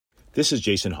This is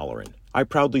Jason Holleran. I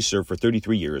proudly served for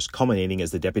 33 years, culminating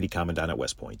as the Deputy Commandant at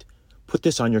West Point. Put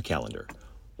this on your calendar.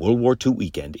 World War II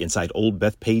weekend inside Old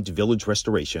Bethpage Village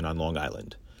Restoration on Long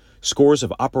Island. Scores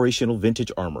of operational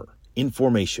vintage armor, in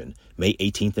formation, May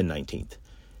 18th and 19th.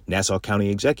 Nassau County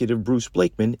Executive Bruce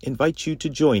Blakeman invites you to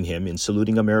join him in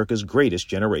saluting America's greatest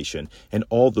generation and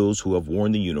all those who have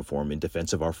worn the uniform in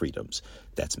defense of our freedoms.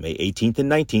 That's May 18th and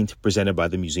 19th, presented by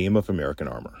the Museum of American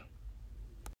Armor.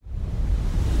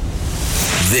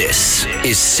 This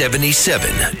is 77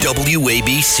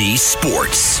 WABC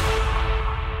Sports.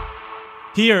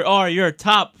 Here are your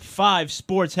top 5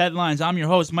 sports headlines. I'm your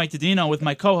host, Mike Didino, with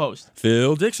my co-host,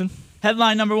 Phil Dixon.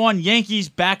 Headline number 1, Yankees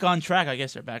back on track. I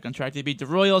guess they're back on track. They beat the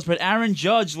Royals, but Aaron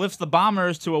Judge lifts the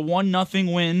Bombers to a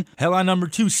 1-0 win. Headline number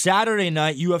 2, Saturday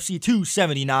night, UFC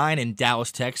 279 in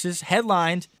Dallas, Texas.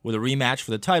 Headlined with a rematch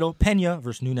for the title, Pena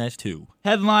versus Nunes 2.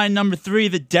 Headline number 3,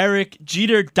 the Derek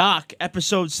Jeter doc.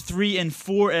 Episodes 3 and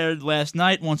 4 aired last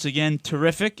night. Once again,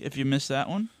 terrific if you missed that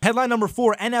one. Headline number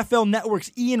 4, NFL Network's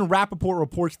Ian Rappaport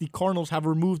reports the Cardinals have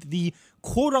removed the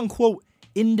quote-unquote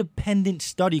independent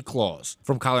study clause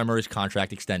from Kyler Murray's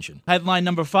contract extension. Headline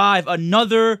number 5,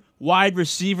 another wide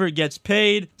receiver gets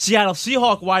paid. Seattle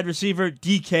Seahawk wide receiver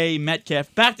DK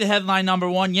Metcalf. Back to headline number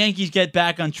 1, Yankees get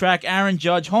back on track. Aaron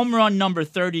Judge, home run number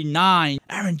 39.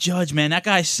 Aaron Judge, man, that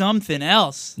guy's something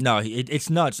else. No, it's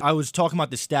nuts. I was talking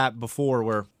about the stat before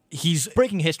where he's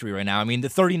breaking history right now. I mean, the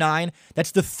 39,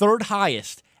 that's the third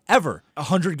highest ever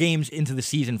 100 games into the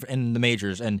season in the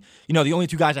majors. And, you know, the only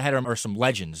two guys ahead of him are some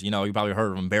legends. You know, you probably heard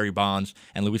of them, Barry Bonds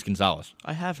and Luis Gonzalez.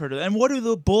 I have heard of them. And what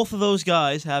do both of those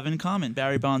guys have in common,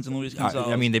 Barry Bonds and Luis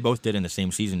Gonzalez? I mean, they both did in the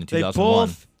same season in 2001.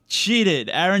 They both cheated.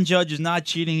 Aaron Judge is not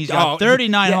cheating. He's got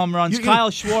 39 home runs. Kyle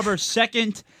Schwarber,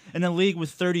 second in the league with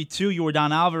 32.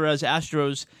 Yordan Alvarez,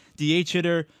 Astros DH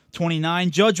hitter,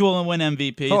 29. Judge will win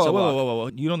MVP. Whoa.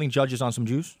 You don't think Judge is on some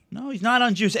juice? No, he's not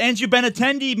on juice. Andrew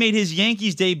Benintendi made his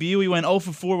Yankees debut. He went 0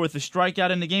 for 4 with a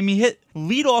strikeout in the game. He hit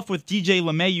leadoff with DJ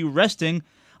LeMahieu resting.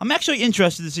 I'm actually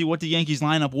interested to see what the Yankees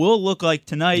lineup will look like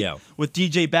tonight with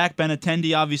DJ back,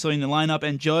 Benintendi obviously in the lineup,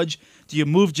 and Judge. Do you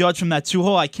move Judge from that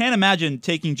 2-hole? I can't imagine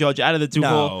taking Judge out of the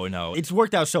 2-hole. No. It's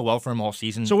worked out so well for him all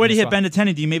season. So where do you hit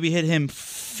Benintendi? Do you maybe hit him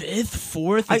 5th,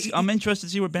 4th? I'm interested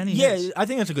to see where Benny hits. Yeah, I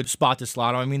think that's a good spot to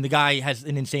slot him. I mean, the guy has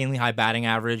an insanely high batting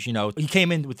average. You know, he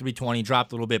came in with 320,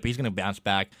 dropped a little bit, but he's going to bounce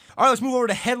back. All right, let's move over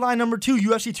to headline number 2,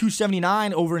 UFC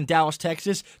 279 over in Dallas,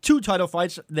 Texas. 2 title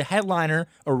fights. The headliner,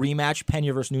 a rematch,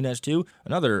 Pena versus Nunes 2.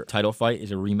 Another title fight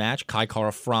is a rematch, Kai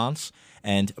Kara France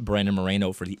and Brandon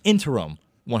Moreno for the interim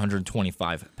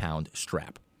 125-pound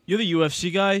strap. You're the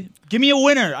UFC guy. Give me a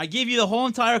winner. I gave you the whole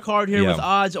entire card here with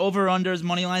odds, over-unders,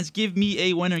 money lines. Give me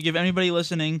a winner. Give anybody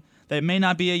listening that may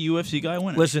not be a UFC guy a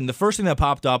winner. Listen, the first thing that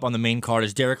popped up on the main card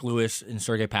is Derek Lewis and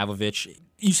Sergey Pavlovich.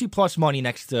 You see plus money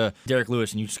next to Derek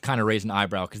Lewis, and you just kind of raise an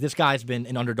eyebrow because this guy's been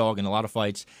an underdog in a lot of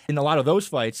fights. In a lot of those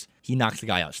fights, he knocks the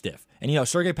guy out stiff. And, you know,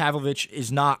 Sergey Pavlovich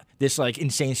is not this, like,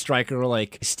 insane striker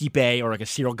like Stipe or like a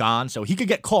Cyril Gane, so he could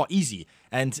get caught easy.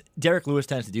 And Derek Lewis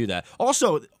tends to do that.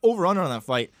 Also, over-under on that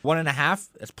fight, 1.5,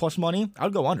 that's plus money. I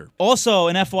would go under. Also,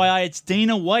 an FYI, it's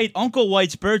Dana White, Uncle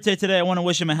White's birthday today. I want to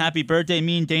wish him a happy birthday.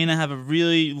 Me and Dana have a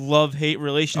really love-hate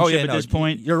relationship at this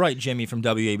point. You're right, Jimmy from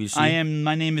WABC. I am.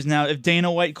 My name is now, if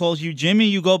Dana White calls you Jimmy,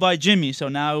 you go by Jimmy. So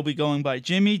now I will be going by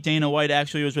Jimmy. Dana White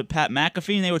actually was with Pat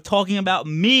McAfee, and they were talking about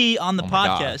me on the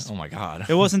podcast. Oh, my God.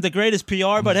 It wasn't the greatest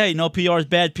PR, but hey, no PR is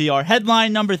bad PR.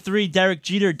 Headline number 3, Derek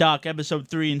Jeter doc, episode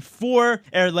 3 and 4,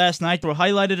 aired last night. They were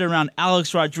highlighted around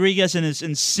Alex Rodriguez and his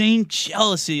insane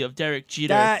jealousy of Derek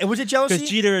Jeter. Was it jealousy? Because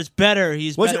Jeter is better.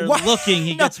 He's better looking.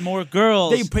 He gets more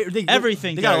girls.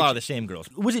 Everything. They got a lot of the same girls.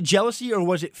 Was it jealousy or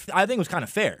was it? I think it was kind of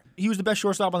fair. He was the best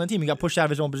shortstop on the team. He got pushed out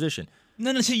of his own position.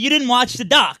 No, see, you didn't watch the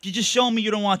doc. You just showed me you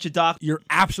don't watch the doc. You're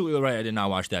absolutely right. I did not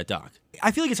watch that doc.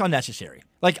 I feel like it's unnecessary.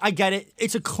 Like, I get it.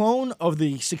 It's a clone of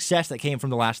the success that came from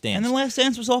The Last Dance. And The Last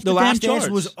Dance was off the damn charts. The Last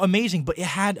Dance was amazing, but it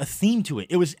had a theme to it.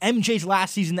 It was MJ's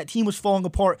last season. That team was falling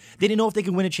apart. They didn't know if they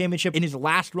could win a championship in his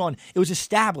last run. It was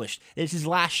established. It's his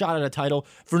last shot at a title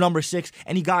for number 6,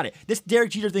 and he got it. This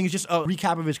Derek Jeter thing is just a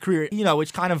recap of his career. You know,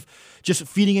 it's kind of just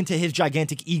feeding into his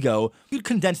gigantic ego. You'd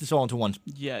condense this all into one.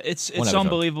 Yeah, it's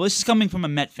unbelievable. This is coming from a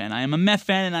Met fan. I am a Met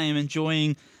fan, and I am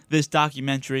enjoying this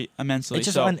documentary immensely. It's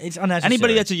just so it's unnecessary.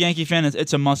 anybody that's a Yankee fan,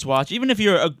 it's a must-watch. Even if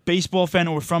you're a baseball fan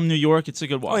or from New York, it's a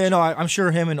good watch. Oh, yeah, no, I'm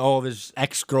sure him and all of his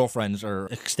ex-girlfriends are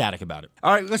ecstatic about it.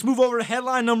 All right, let's move over to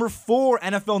headline number 4.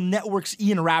 NFL Network's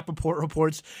Ian Rappaport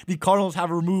reports the Cardinals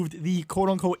have removed the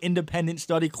quote-unquote independent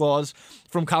study clause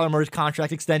from Kyler Murray's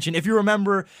contract extension. If you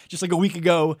remember, just like a week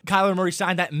ago, Kyler Murray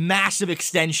signed that massive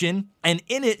extension, and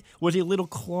in it was a little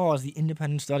clause, the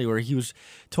independent study, where he was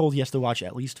told he has to watch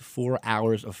at least 4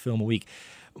 hours of film a week.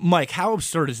 Mike, how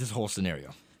absurd is this whole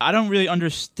scenario? I don't really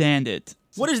understand it.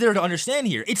 What is there to understand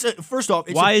here? First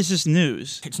off, why is this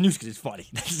news? It's news because it's funny.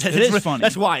 It is funny.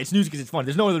 That's why it's news because it's funny.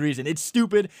 There's no other reason. It's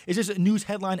stupid. Is this a news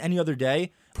headline any other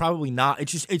day? Probably not.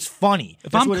 It's funny.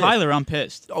 If I'm Kyler, I'm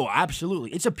pissed. Oh,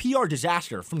 absolutely. It's a PR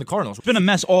disaster from the Cardinals. It's been a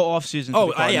mess all offseason. Oh,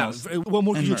 the Cardinals. Yeah. What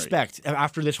more could you expect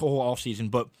after this whole offseason?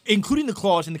 But including the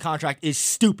clause in the contract is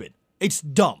stupid. It's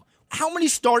dumb. How many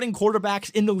starting quarterbacks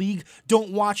in the league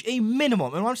don't watch a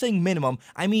minimum, and when I'm saying minimum,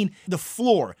 I mean the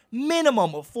floor,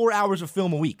 minimum of 4 hours of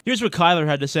film a week? Here's what Kyler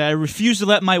had to say. I refuse to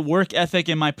let my work ethic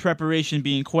and my preparation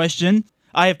be in question.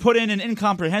 I have put in an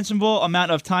incomprehensible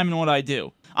amount of time in what I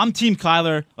do. I'm Team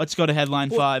Kyler. Let's go to headline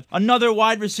 5. Another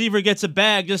wide receiver gets a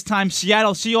bag, this time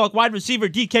Seattle Seahawks wide receiver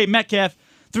DK Metcalf.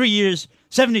 3 years,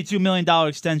 $72 million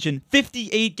extension,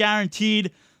 $58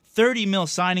 guaranteed, $30 million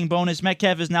signing bonus.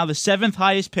 Metcalf is now the 7th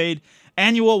highest paid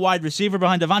annual wide receiver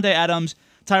behind Devontae Adams,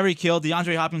 Tyreek Hill,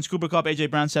 DeAndre Hopkins, Cooper Kupp, A.J.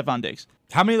 Brown, Stephon Diggs.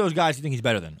 How many of those guys do you think he's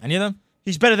better than? Any of them?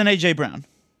 He's better than A.J. Brown.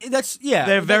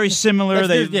 They're very similar.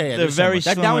 They're very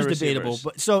similar. That was debatable,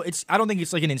 but so I don't think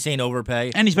it's like an insane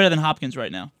overpay. And he's better than Hopkins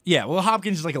right now. Yeah, well,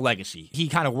 Hopkins is like a legacy. He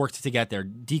kind of worked to get there.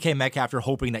 DK Metcalf, you're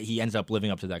hoping that he ends up living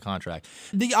up to that contract.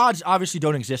 The odds obviously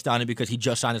don't exist on it because he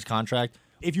just signed his contract.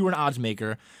 If you were an odds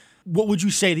maker, what would you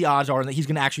say the odds are that he's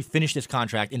going to actually finish this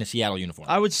contract in a Seattle uniform?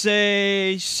 I would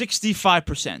say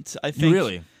 65%. I think.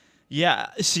 Really? Yeah,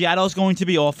 Seattle's going to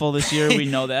be awful this year. We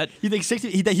know that. You think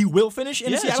that he will finish in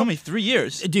Seattle? Yeah, it's only 3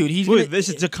 years. Dude, this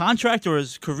is a contract or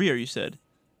his career, you said?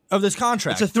 Of this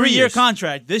contract. It's a 3-year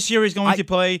contract. This year he's going to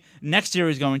play. Next year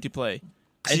he's going to play.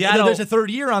 Seattle, there's a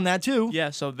third year on that, too.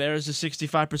 Yeah, so there's a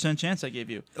 65% chance I gave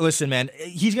you. Listen, man,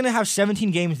 he's going to have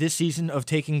 17 games this season of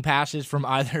taking passes from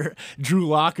either Drew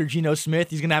Lock or Geno Smith.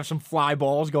 He's going to have some fly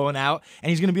balls going out,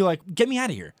 and he's going to be like, get me out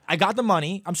of here. I got the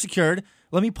money. I'm secured.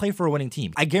 Let me play for a winning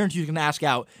team. I guarantee he's going to ask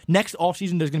out. Next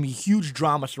offseason, there's going to be huge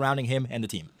drama surrounding him and the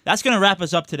team. That's going to wrap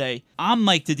us up today. I'm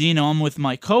Mike Didino. I'm with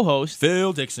my co-host,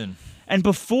 Phil Dixon. And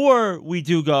before we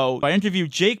do go, I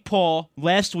interviewed Jake Paul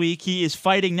last week. He is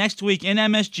fighting next week in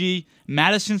MSG,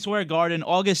 Madison Square Garden,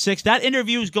 August 6th. That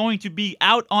interview is going to be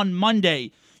out on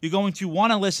Monday. You're going to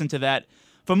want to listen to that.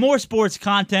 For more sports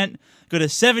content, go to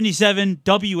 77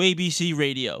 WABC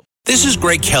Radio. This is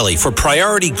Greg Kelly for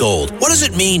Priority Gold. What does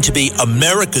it mean to be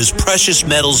America's precious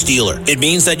metals dealer? It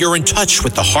means that you're in touch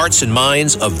with the hearts and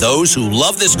minds of those who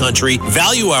love this country,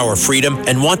 value our freedom,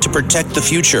 and want to protect the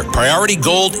future. Priority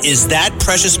Gold is that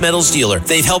precious metals dealer.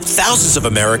 They've helped thousands of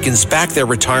Americans back their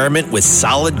retirement with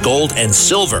solid gold and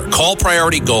silver. Call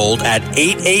Priority Gold at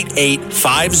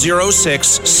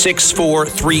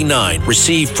 888-506-6439.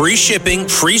 Receive free shipping,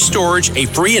 free storage, a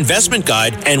free investment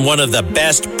guide, and one of the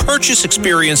best purchase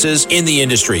experiences in the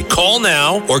industry. Call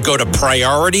now or go to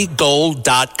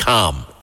PriorityGold.com.